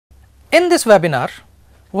In this webinar,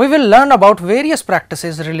 we will learn about various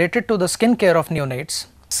practices related to the skin care of neonates.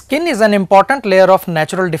 Skin is an important layer of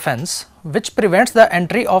natural defense which prevents the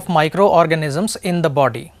entry of microorganisms in the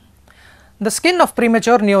body. The skin of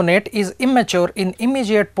premature neonate is immature in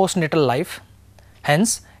immediate postnatal life.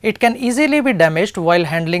 Hence, it can easily be damaged while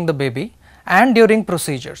handling the baby and during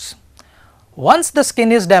procedures. Once the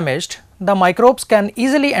skin is damaged, the microbes can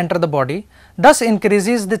easily enter the body, thus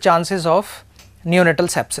increases the chances of neonatal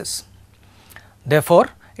sepsis. Therefore,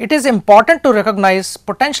 it is important to recognize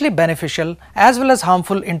potentially beneficial as well as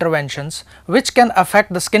harmful interventions which can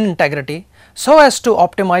affect the skin integrity so as to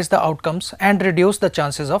optimize the outcomes and reduce the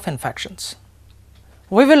chances of infections.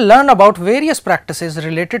 We will learn about various practices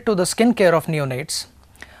related to the skin care of neonates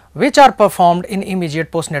which are performed in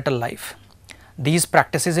immediate postnatal life. These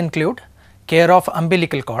practices include care of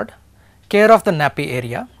umbilical cord, care of the nappy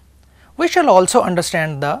area. We shall also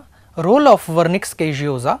understand the role of vernix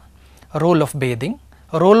caseosa, role of bathing,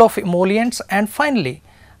 role of emollients, and finally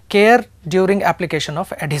care during application of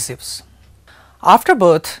adhesives. After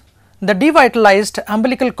birth, the devitalized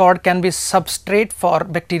umbilical cord can be substrate for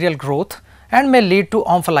bacterial growth and may lead to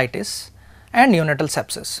omphalitis and neonatal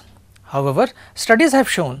sepsis. However, studies have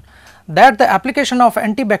shown that the application of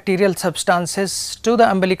antibacterial substances to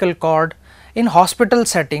the umbilical cord in hospital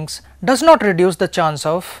settings does not reduce the chance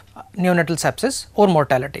of neonatal sepsis or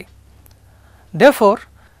mortality. Therefore,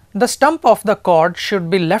 the stump of the cord should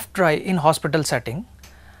be left dry in hospital setting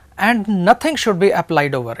and nothing should be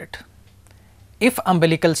applied over it. If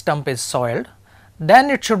umbilical stump is soiled, then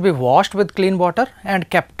it should be washed with clean water and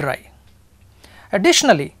kept dry.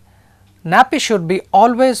 Additionally, nappy should be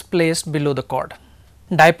always placed below the cord.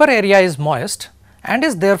 Diaper area is moist and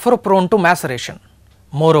is therefore prone to maceration.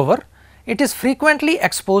 Moreover, it is frequently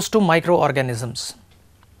exposed to microorganisms.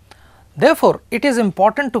 Therefore, it is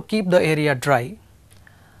important to keep the area dry.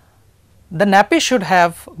 The nappy should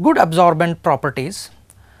have good absorbent properties.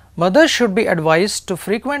 Mothers should be advised to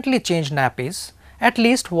frequently change nappies at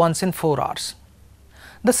least once in 4 hours.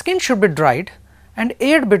 The skin should be dried and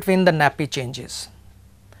aired between the nappy changes.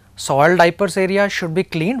 Soiled diapers area should be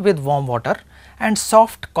cleaned with warm water and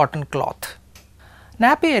soft cotton cloth.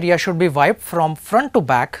 Nappy area should be wiped from front to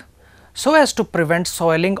back so as to prevent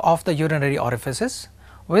soiling of the urinary orifices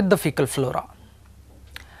with the fecal flora.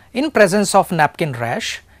 In presence of napkin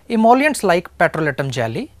rash, emollients like petrolatum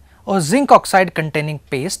jelly or zinc oxide containing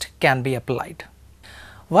paste can be applied.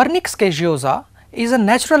 Vernix caseosa is a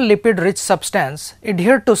natural lipid rich substance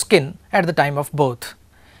adhered to skin at the time of birth.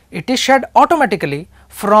 It is shed automatically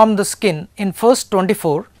from the skin in first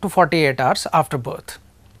 24 to 48 hours after birth.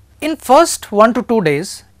 In first 1 to 2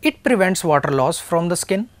 days, it prevents water loss from the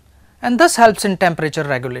skin and thus helps in temperature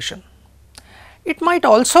regulation. It might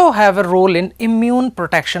also have a role in immune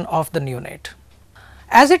protection of the neonate.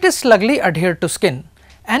 As it is snugly adhered to skin,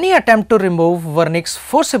 any attempt to remove vernix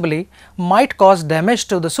forcibly might cause damage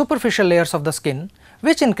to the superficial layers of the skin,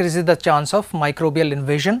 which increases the chance of microbial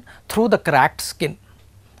invasion through the cracked skin.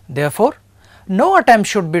 Therefore, no attempt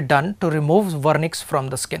should be done to remove vernix from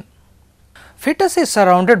the skin. Fetus is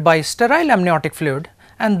surrounded by sterile amniotic fluid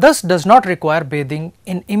and thus does not require bathing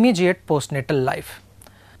in immediate postnatal life.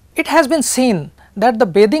 It has been seen that the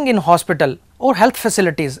bathing in hospital or health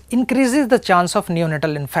facilities increases the chance of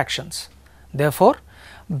neonatal infections. Therefore,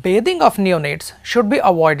 bathing of neonates should be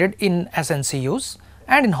avoided in SNCUs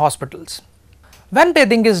and in hospitals. When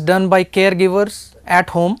bathing is done by caregivers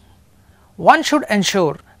at home, one should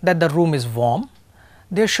ensure that the room is warm.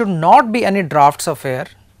 There should not be any drafts of air.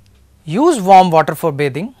 Use warm water for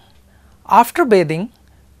bathing. After bathing,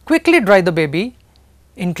 quickly dry the baby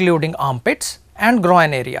including armpits and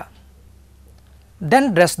groin area.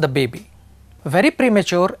 Then dress the baby. Very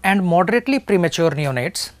premature and moderately premature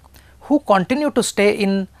neonates who continue to stay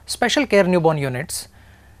in special care newborn units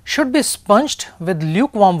should be sponged with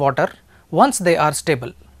lukewarm water once they are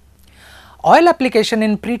stable. Oil application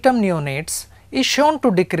in preterm neonates is shown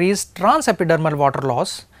to decrease transepidermal water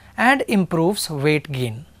loss and improves weight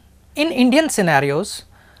gain. In Indian scenarios,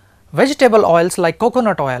 vegetable oils like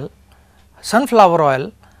coconut oil, sunflower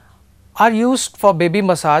oil are used for baby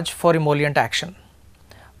massage for emollient action.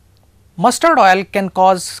 Mustard oil can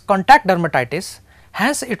cause contact dermatitis,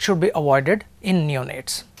 hence it should be avoided in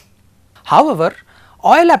neonates. However,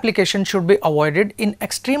 oil application should be avoided in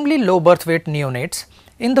extremely low birth weight neonates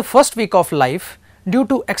in the first week of life due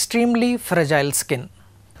to extremely fragile skin.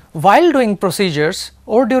 While doing procedures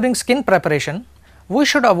or during skin preparation, we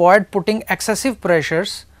should avoid putting excessive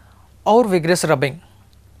pressures or vigorous rubbing,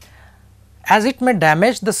 as it may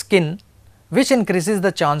damage the skin, which increases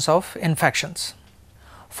the chance of infections.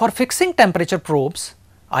 For fixing temperature probes,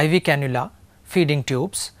 IV cannula, feeding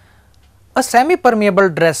tubes, A semi-permeable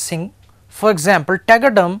dressing, for example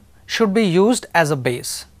Tegaderm, should be used as a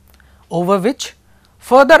base, over which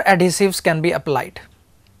further adhesives can be applied.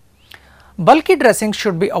 Bulky dressings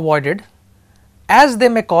should be avoided as they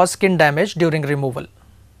may cause skin damage during removal.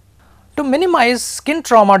 To minimize skin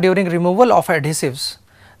trauma during removal of adhesives,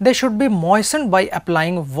 they should be moistened by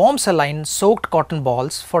applying warm saline soaked cotton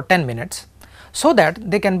balls for 10 minutes so that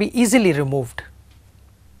they can be easily removed.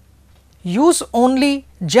 Use only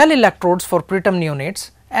gel electrodes for preterm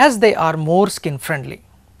neonates as they are more skin friendly.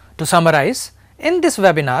 To summarize, in this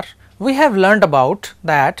webinar, we have learned about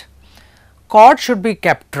that cord should be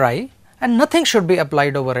kept dry and nothing should be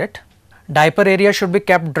applied over it. Diaper area should be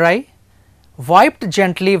kept dry, wiped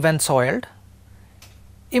gently when soiled.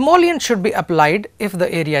 Emollient should be applied if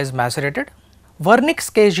the area is macerated.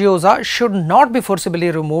 Vernix caseosa should not be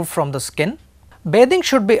forcibly removed from the skin. Bathing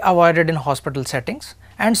should be avoided in hospital settings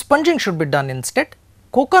and sponging should be done instead.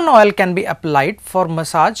 Coconut oil can be applied for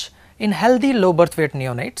massage in healthy low birth weight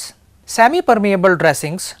neonates. Semi-permeable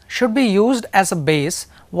dressings should be used as a base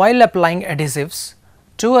while applying adhesives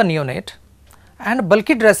to a neonate, and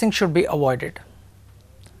bulky dressing should be avoided.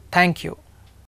 Thank you.